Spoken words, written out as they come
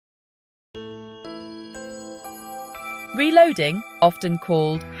Reloading, often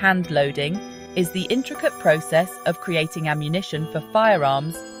called hand loading, is the intricate process of creating ammunition for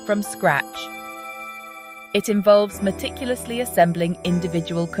firearms from scratch. It involves meticulously assembling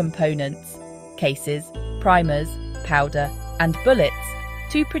individual components, cases, primers, powder, and bullets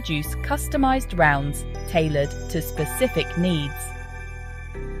to produce customized rounds tailored to specific needs.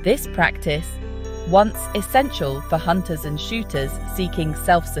 This practice, once essential for hunters and shooters seeking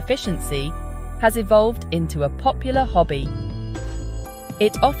self-sufficiency, has evolved into a popular hobby.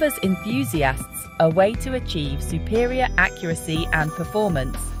 It offers enthusiasts a way to achieve superior accuracy and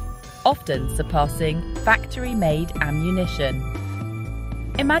performance, often surpassing factory-made ammunition.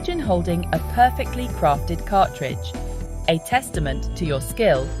 Imagine holding a perfectly crafted cartridge, a testament to your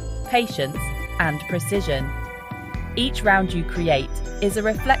skill, patience, and precision. Each round you create is a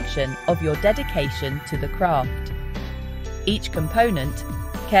reflection of your dedication to the craft. Each component,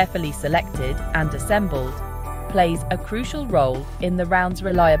 carefully selected and assembled, plays a crucial role in the round's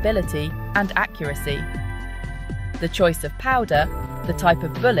reliability and accuracy. The choice of powder, the type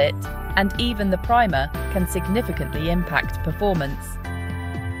of bullet, and even the primer can significantly impact performance.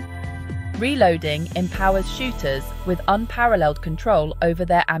 Reloading empowers shooters with unparalleled control over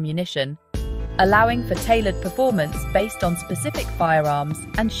their ammunition, allowing for tailored performance based on specific firearms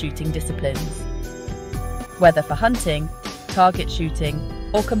and shooting disciplines. Whether for hunting, target shooting,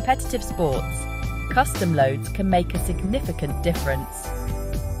 or competitive sports, custom loads can make a significant difference.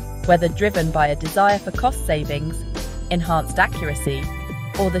 Whether driven by a desire for cost savings, enhanced accuracy,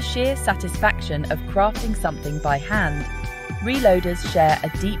 or the sheer satisfaction of crafting something by hand, reloaders share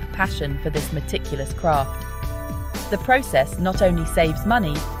a deep passion for this meticulous craft. The process not only saves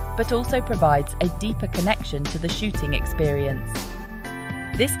money, but also provides a deeper connection to the shooting experience.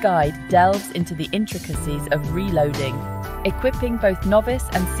 This guide delves into the intricacies of reloading, equipping both novice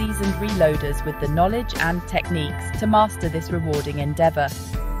and seasoned reloaders with the knowledge and techniques to master this rewarding endeavor.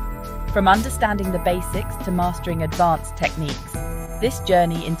 From understanding the basics to mastering advanced techniques, this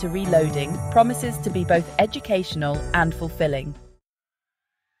journey into reloading promises to be both educational and fulfilling.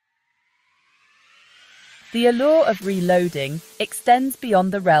 The allure of reloading extends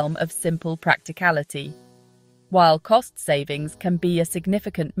beyond the realm of simple practicality. While cost savings can be a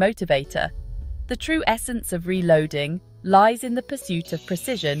significant motivator, the true essence of reloading lies in the pursuit of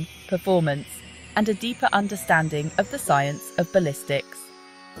precision, performance, and a deeper understanding of the science of ballistics.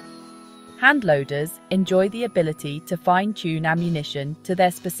 Handloaders enjoy the ability to fine-tune ammunition to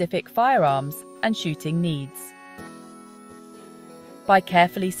their specific firearms and shooting needs. By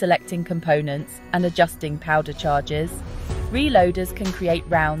carefully selecting components and adjusting powder charges, reloaders can create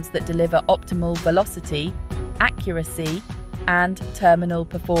rounds that deliver optimal velocity, accuracy, and terminal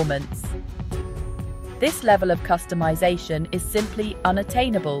performance. This level of customization is simply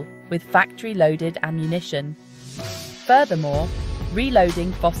unattainable with factory-loaded ammunition. Furthermore,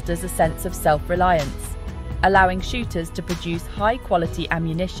 reloading fosters a sense of self-reliance, allowing shooters to produce high-quality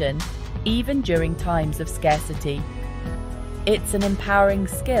ammunition even during times of scarcity. It's an empowering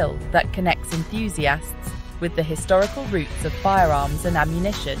skill that connects enthusiasts with the historical roots of firearms and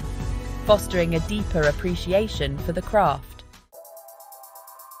ammunition, fostering a deeper appreciation for the craft.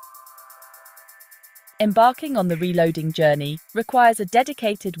 Embarking on the reloading journey requires a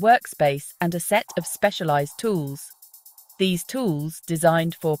dedicated workspace and a set of specialized tools. These tools,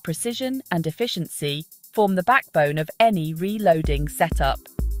 designed for precision and efficiency, form the backbone of any reloading setup.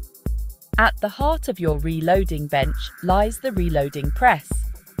 At the heart of your reloading bench lies the reloading press,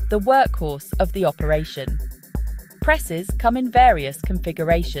 the workhorse of the operation. Presses come in various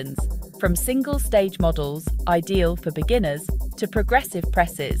configurations, from single-stage models ideal for beginners to progressive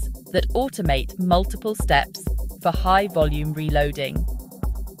presses that automate multiple steps for high-volume reloading.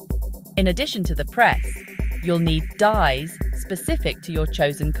 In addition to the press, you'll need dies specific to your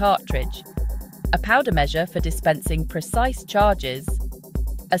chosen cartridge, a powder measure for dispensing precise charges,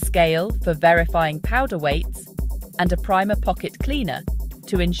 a scale for verifying powder weights, and a primer pocket cleaner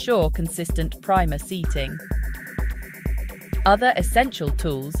to ensure consistent primer seating. Other essential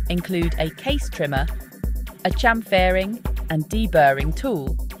tools include a case trimmer, a chamfering and deburring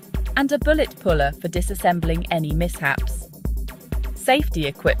tool, and a bullet puller for disassembling any mishaps. Safety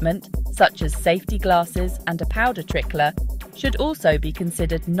equipment, such as safety glasses and a powder trickler, should also be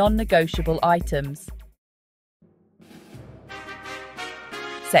considered non-negotiable items.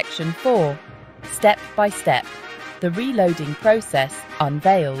 Section 4. Step by step. The reloading process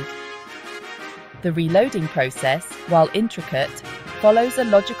unveiled. The reloading process, while intricate, follows a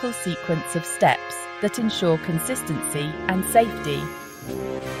logical sequence of steps that ensure consistency and safety.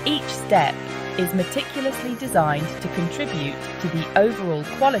 Each step is meticulously designed to contribute to the overall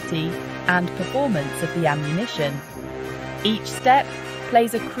quality and performance of the ammunition, Each step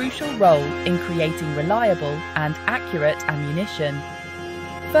plays a crucial role in creating reliable and accurate ammunition.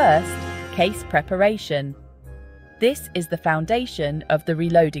 First, case preparation. This is the foundation of the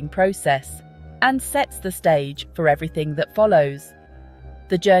reloading process and sets the stage for everything that follows.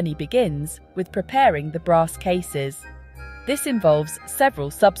 The journey begins with preparing the brass cases. This involves several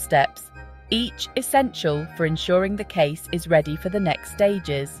sub-steps, each essential for ensuring the case is ready for the next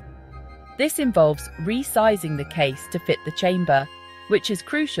stages. This involves resizing the case to fit the chamber, which is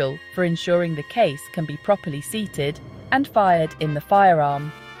crucial for ensuring the case can be properly seated and fired in the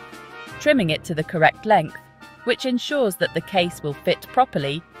firearm. Trimming it to the correct length, which ensures that the case will fit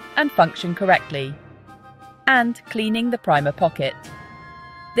properly and function correctly. And cleaning the primer pocket.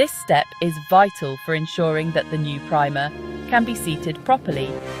 This step is vital for ensuring that the new primer can be seated properly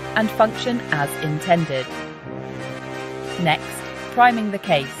and function as intended. Next, priming the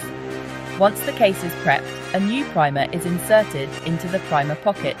case. Once the case is prepped, a new primer is inserted into the primer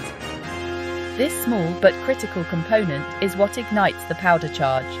pocket. This small but critical component is what ignites the powder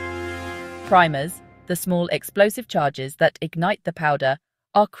charge. Primers, the small explosive charges that ignite the powder,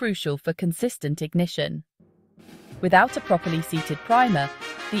 are crucial for consistent ignition. Without a properly seated primer,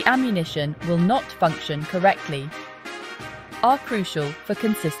 the ammunition will not function correctly. Are crucial for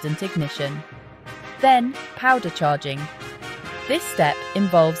consistent ignition. Then, powder charging. This step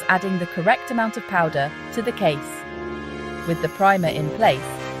involves adding the correct amount of powder to the case. With the primer in place,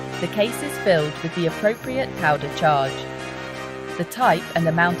 the case is filled with the appropriate powder charge. The type and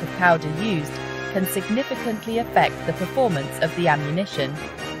amount of powder used can significantly affect the performance of the ammunition.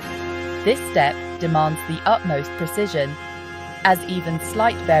 This step demands the utmost precision, as even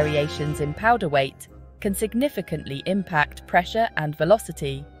slight variations in powder weight can significantly impact pressure and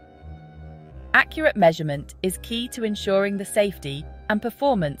velocity. Accurate measurement is key to ensuring the safety and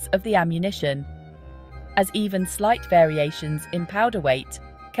performance of the ammunition, as even slight variations in powder weight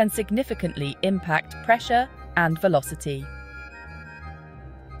can significantly impact pressure and velocity.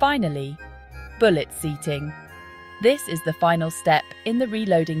 Finally, bullet seating. This is the final step in the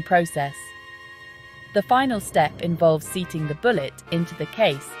reloading process. The final step involves seating the bullet into the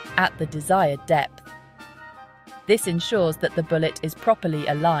case at the desired depth. This ensures that the bullet is properly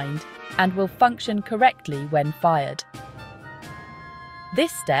aligned and will function correctly when fired.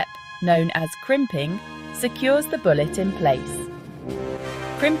 This step, known as crimping, secures the bullet in place.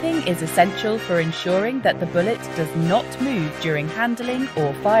 Crimping is essential for ensuring that the bullet does not move during handling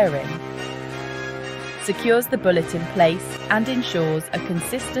or firing. Secures the bullet in place and ensures a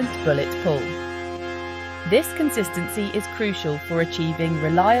consistent bullet pull. This consistency is crucial for achieving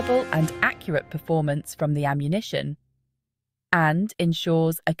reliable and accurate performance from the ammunition, and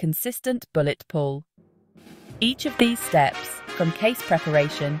ensures a consistent bullet pull. Each of these steps, from case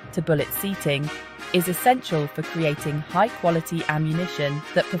preparation to bullet seating, is essential for creating high-quality ammunition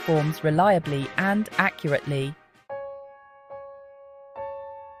that performs reliably and accurately.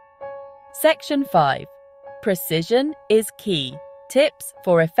 Section 5. Precision is key. Tips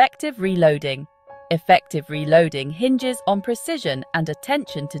for effective reloading. Effective reloading hinges on precision and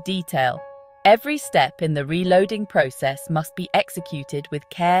attention to detail. Every step in the reloading process must be executed with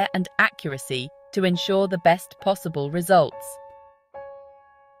care and accuracy to ensure the best possible results.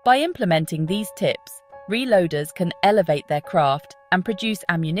 By implementing these tips, reloaders can elevate their craft and produce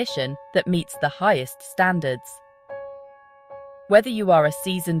ammunition that meets the highest standards. Whether you are a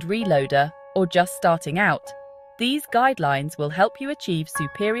seasoned reloader or just starting out, these guidelines will help you achieve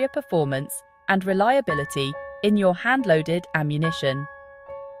superior performance and reliability in your hand-loaded ammunition.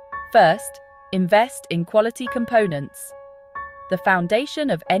 First, invest in quality components. The foundation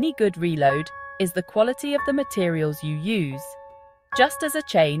of any good reload is the quality of the materials you use. Just as a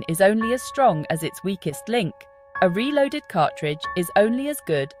chain is only as strong as its weakest link, a reloaded cartridge is only as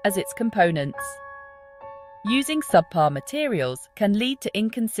good as its components. Using subpar materials can lead to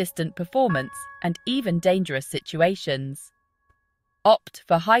inconsistent performance and even dangerous situations. Opt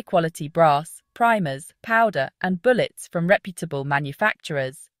for high-quality brass, primers, powder, and bullets from reputable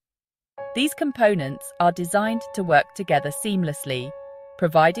manufacturers. These components are designed to work together seamlessly,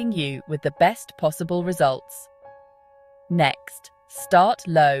 providing you with the best possible results. Next, start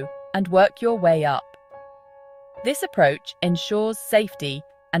low and work your way up. This approach ensures safety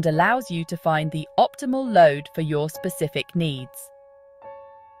and allows you to find the optimal load for your specific needs.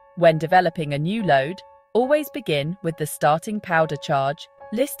 When developing a new load, always begin with the starting powder charge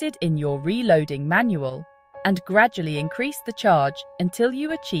listed in your reloading manual and gradually increase the charge until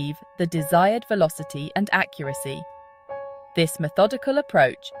you achieve the desired velocity and accuracy. This methodical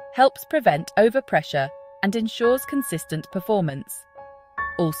approach helps prevent overpressure and ensures consistent performance.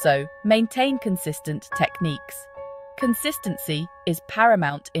 Also, maintain consistent techniques. Consistency is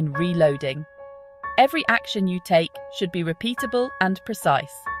paramount in reloading. Every action you take should be repeatable and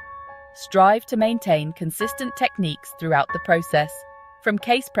precise. Strive to maintain consistent techniques throughout the process, from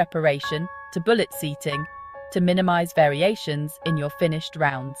case preparation to bullet seating, to minimize variations in your finished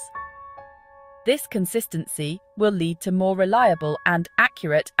rounds. This consistency will lead to more reliable and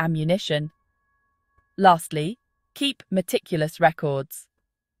accurate ammunition. Lastly, keep meticulous records.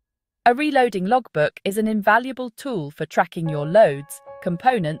 A reloading logbook is an invaluable tool for tracking your loads,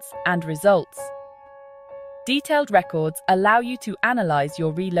 components, and results. Detailed records allow you to analyze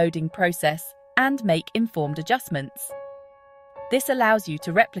your reloading process and make informed adjustments. This allows you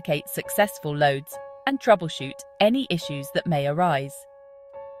to replicate successful loads and troubleshoot any issues that may arise.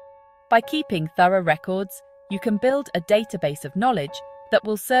 By keeping thorough records, you can build a database of knowledge that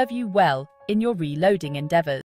will serve you well in your reloading endeavors.